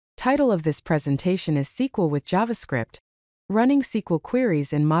Title of this presentation is SQL with JavaScript, Running SQL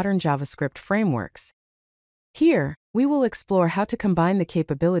Queries in Modern JavaScript Frameworks. Here, we will explore how to combine the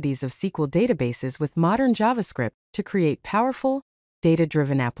capabilities of SQL databases with modern JavaScript to create powerful,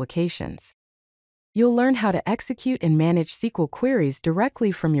 data-driven applications. You'll learn how to execute and manage SQL queries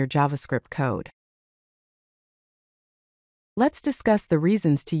directly from your JavaScript code. Let's discuss the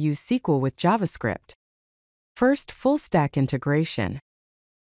reasons to use SQL with JavaScript. First, full-stack integration.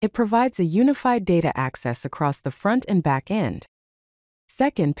 It provides a unified data access across the front and back end.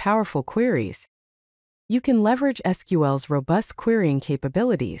 Second, powerful queries. You can leverage SQL's robust querying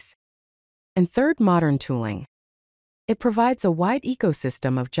capabilities. And third, modern tooling. It provides a wide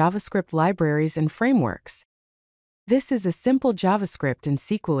ecosystem of JavaScript libraries and frameworks. This is a simple JavaScript and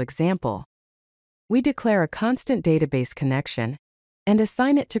SQL example. We declare a constant database connection and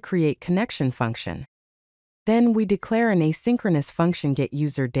assign it to create connection function. Then we declare an asynchronous function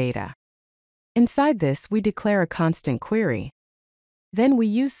getUserData. Inside this, we declare a constant query. Then we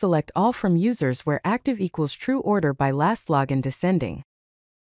use select all from users where active equals true order by last login descending.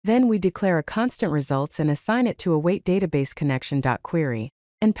 Then we declare a constant results and assign it to await database connection.query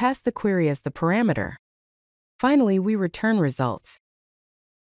and pass the query as the parameter. Finally, we return results.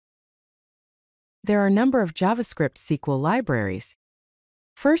 There are a number of JavaScript SQL libraries.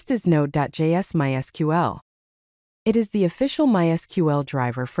 First is Node.js MySQL. It is the official MySQL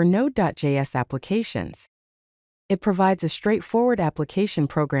driver for Node.js applications. It provides a straightforward application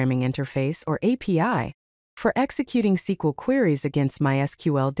programming interface, or API, for executing SQL queries against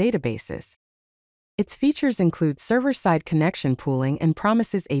MySQL databases. Its features include server-side connection pooling and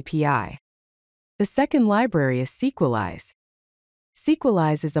Promises API. The second library is Sequelize.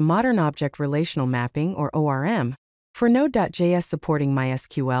 Sequelize is a modern object relational mapping, or ORM, for Node.js supporting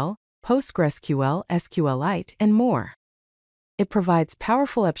MySQL, PostgreSQL, SQLite, and more. It provides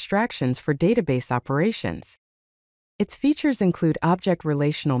powerful abstractions for database operations. Its features include object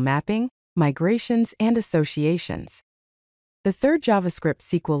relational mapping, migrations, and associations. The third JavaScript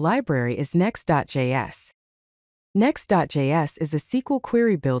SQL library is Knex.js. Knex.js is a SQL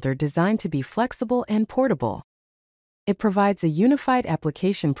query builder designed to be flexible and portable. It provides a unified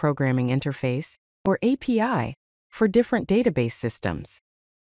application programming interface, or API, for different database systems.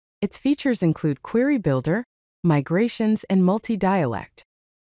 Its features include query builder, migrations, and multi-dialect.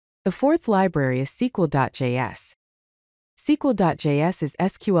 The fourth library is sql.js. sql.js is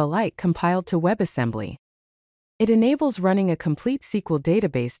SQLite compiled to WebAssembly. It enables running a complete SQL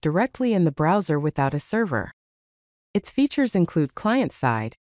database directly in the browser without a server. Its features include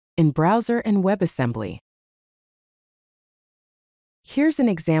client-side, in-browser, and WebAssembly. Here's an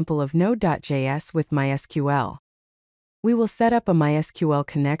example of Node.js with MySQL. We will set up a MySQL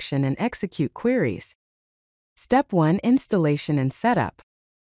connection and execute queries. Step 1. Installation and setup.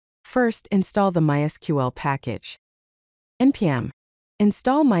 First, install the MySQL package. npm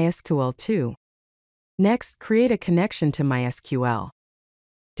install MySQL 2. Next, create a connection to MySQL.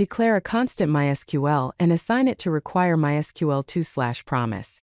 Declare a constant MySQL and assign it to require MySQL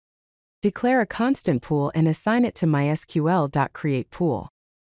 2/promise. Declare a constant pool and assign it to MySQL.createPool.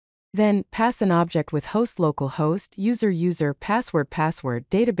 Then, pass an object with host localhost, user, password,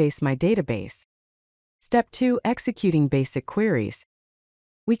 database, mydatabase. Step 2. Executing basic queries.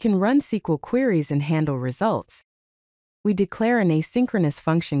 We can run SQL queries and handle results. We declare an asynchronous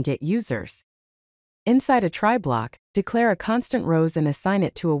function getUsers. Inside a try block, declare a constant rows and assign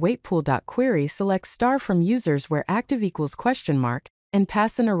it to awaitPool.query. Select star from users where active equals ? And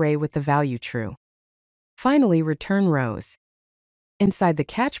pass an array with the value true. Finally, return rows. Inside the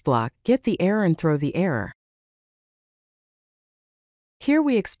catch block, get the error and throw the error. Here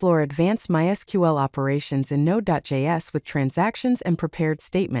we explore advanced MySQL operations in Node.js with transactions and prepared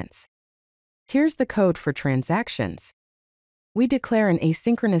statements. Here's the code for transactions. We declare an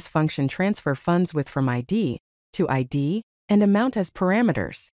asynchronous function transfer funds with from ID to ID and amount as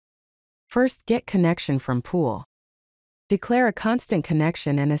parameters. First, get connection from pool. Declare a constant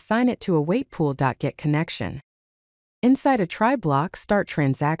connection and assign it to awaitPool.getConnection. Inside a try block, start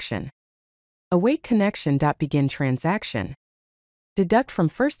transaction. Await connection.begin transaction. Deduct from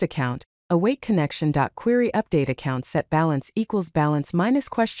first account, await connection.query update account set balance equals balance minus ?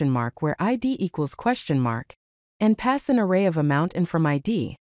 Where ID equals ? And pass an array of amount and from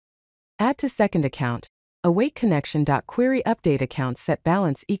ID. Add to second account, await connection.query update account set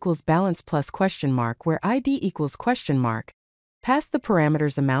balance equals balance plus ? Where ID equals ? Pass the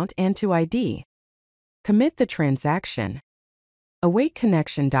parameters amount and to ID. Commit the transaction. Await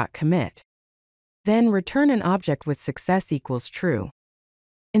connection.commit. Then return an object with success equals true.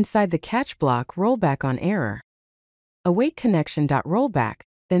 Inside the catch block, rollback on error. Await connection.rollback,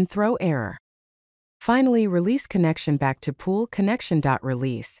 then throw error. Finally, release connection back to pool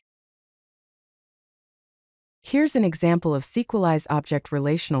connection.release. Here's an example of Sequelize Object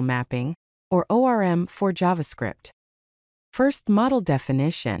Relational Mapping, or ORM, for JavaScript. First, model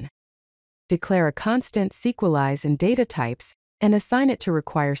definition. Declare a constant Sequelize in data types and assign it to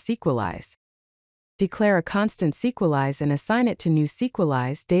require Sequelize. Declare a constant Sequelize and assign it to new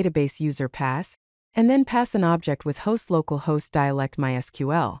Sequelize database user pass, and then pass an object with host localhost dialect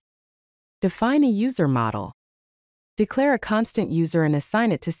MySQL. Define a user model. Declare a constant user and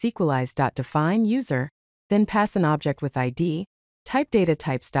assign it to Sequelize.define user, then pass an object with ID, type data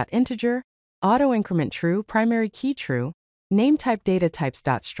types.integer, auto increment true, primary key true, name type data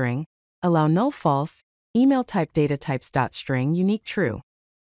types.string, allow null false, email type data types.string unique true.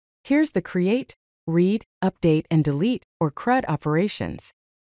 Here's the create, read, update, and delete, or CRUD operations.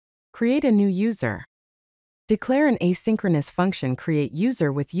 Create a new user. Declare an asynchronous function create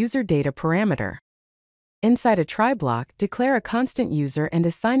user with user data parameter. Inside a try block, declare a constant user and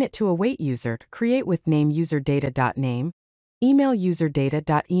assign it to a wait user, create with name userdata.name, email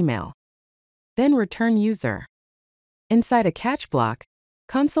userdata.email. Then return user. Inside a catch block,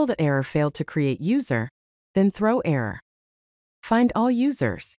 console.error failed to create user, then throw error. Find all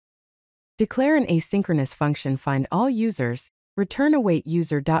users. Declare an asynchronous function find all users, return await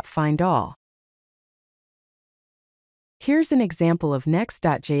user.findAll. Here's an example of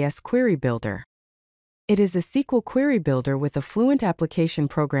Knex.js query builder. It is a SQL query builder with a fluent application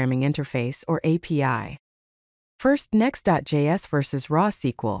programming interface or API. First, Knex.js versus raw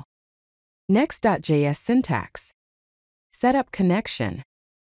SQL. Knex.js syntax. Set up connection.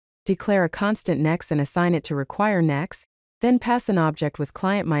 Declare a constant Knex and assign it to require Knex, then pass an object with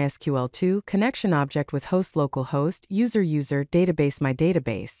client MySQL2, connection object with host localhost, user database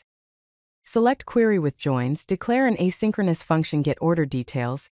mydatabase. Select query with joins, declare an asynchronous function get order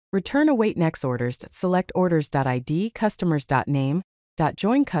details, return await Knex orders, select orders.id, customers.name,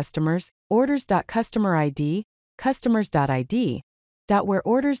 .join customers, orders.customer.id, customers.id, .where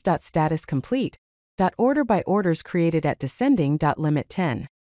orders.status complete, .order by orders created at descending, .limit 10.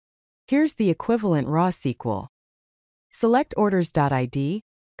 Here's the equivalent raw SQL. Select orders.id,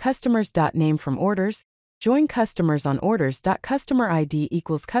 customers.name from orders, join customers on orders.customer.id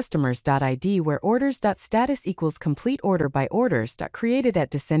equals customers.id where orders.status equals complete order by orders. Created at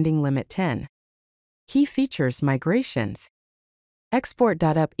descending limit 10. Key features migrations.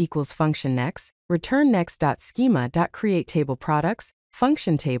 Export.up equals function Knex, return Knex.schema.create table products,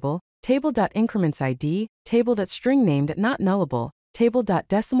 function table, table.increments ID, table.string named not nullable,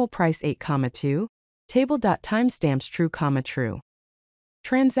 table.decimal price 8,2, table.timestamps true, true.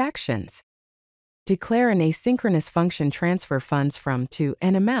 Transactions. Declare an asynchronous function transfer funds from to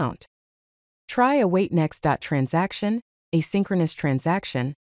an amount. Try await Knex.transaction, asynchronous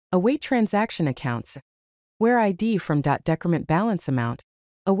transaction, await transaction accounts, where ID from .decrement balance amount,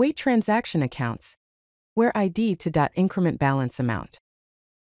 await transaction accounts, where ID to .increment balance amount.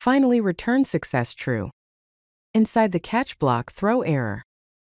 Finally, return success true. Inside the catch block, throw error.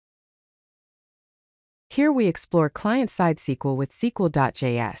 Here we explore client-side SQL with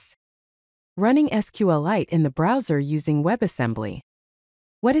sql.js. Running SQLite in the browser using WebAssembly.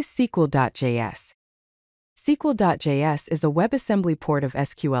 What is sql.js? sql.js is a WebAssembly port of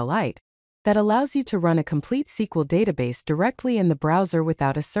SQLite that allows you to run a complete SQL database directly in the browser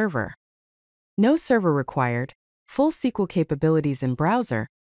without a server. No server required, full SQL capabilities in browser,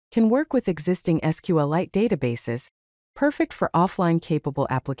 can work with existing SQLite databases, perfect for offline capable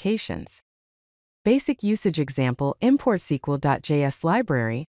applications. Basic usage example: import sql.js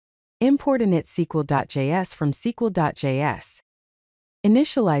library, import init sql.js from sql.js.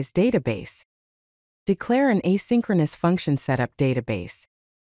 Initialize database. Declare an asynchronous function setup database.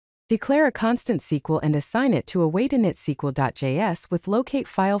 Declare a constant SQL and assign it to await init sql.js with locate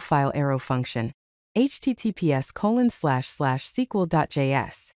file arrow function,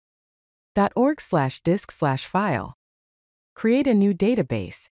 https://sql.js. .org/disk/file. Create a new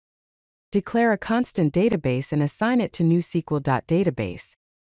database. Declare a constant database and assign it to new SQL.database.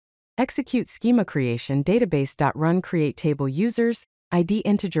 Execute schema creation database.run create table users, ID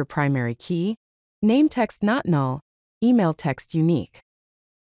integer primary key, name text not null, email text unique.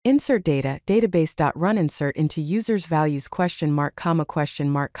 Insert data database.run insert into users values ? Pass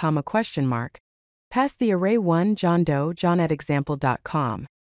the array 1 John Doe John at example.com.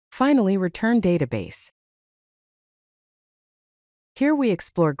 Finally, return database. Here we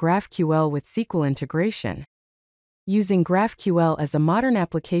explore GraphQL with SQL Integration. Using GraphQL as a modern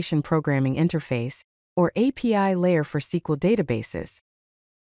application programming interface, or API layer for SQL databases.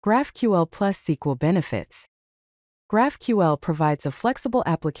 GraphQL plus SQL benefits. GraphQL provides a flexible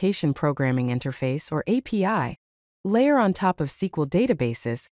application programming interface or API layer on top of SQL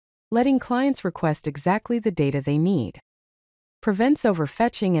databases, letting clients request exactly the data they need. Prevents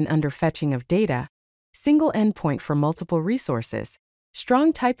overfetching and underfetching of data, single endpoint for multiple resources,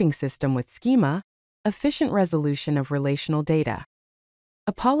 strong typing system with schema, efficient resolution of relational data.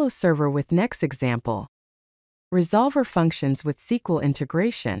 Apollo server with Knex example. Resolver functions with SQL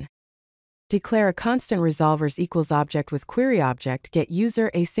integration. Declare a constant resolvers equals object with query object get user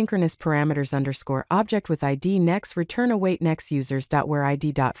asynchronous parameters underscore object with ID Knex return await Knex users dot where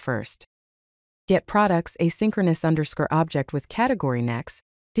ID dot first. Get products asynchronous underscore object with category Knex.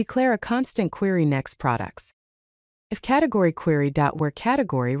 Declare a constant query Knex products. If category query dot where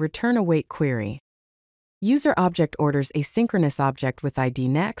category return await query. User object orders asynchronous object with ID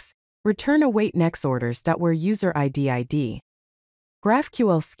Knex. Return await Knex orders dot where user ID.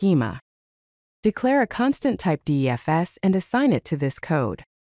 GraphQL schema. Declare a constant type DEFS and assign it to this code.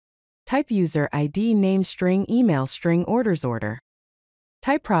 Type user ID name string email string orders order.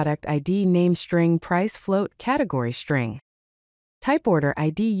 Type product ID name string price float category string. Type order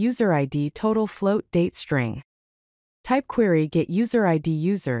ID user ID total float date string. Type query get user ID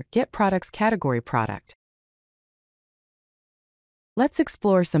user get products category product. Let's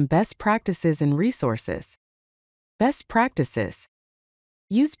explore some best practices and resources. Best practices.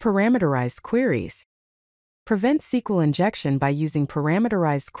 Use parameterized queries. Prevent SQL injection by using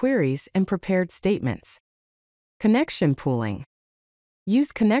parameterized queries and prepared statements. Connection pooling.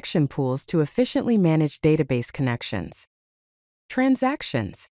 Use connection pools to efficiently manage database connections.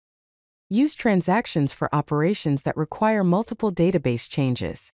 Transactions. Use transactions for operations that require multiple database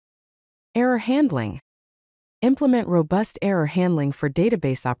changes. Error handling. Implement robust error handling for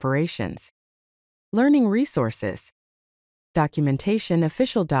database operations. Learning resources. Documentation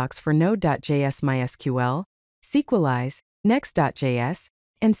official docs for Node.js MySQL, Sequelize, Knex.js,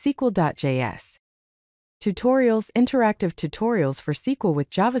 and sql.js. Tutorials interactive tutorials for SQL with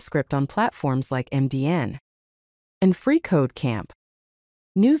JavaScript on platforms like MDN. And Free Code Camp.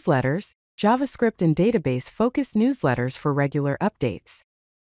 Newsletters, JavaScript and database-focused newsletters for regular updates.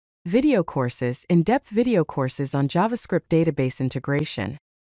 Video courses, in-depth video courses on JavaScript database integration.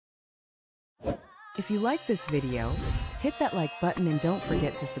 If you like this video, hit that like button and don't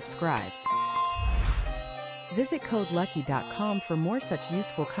forget to subscribe. Visit codelucky.com for more such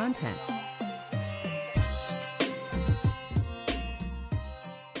useful content.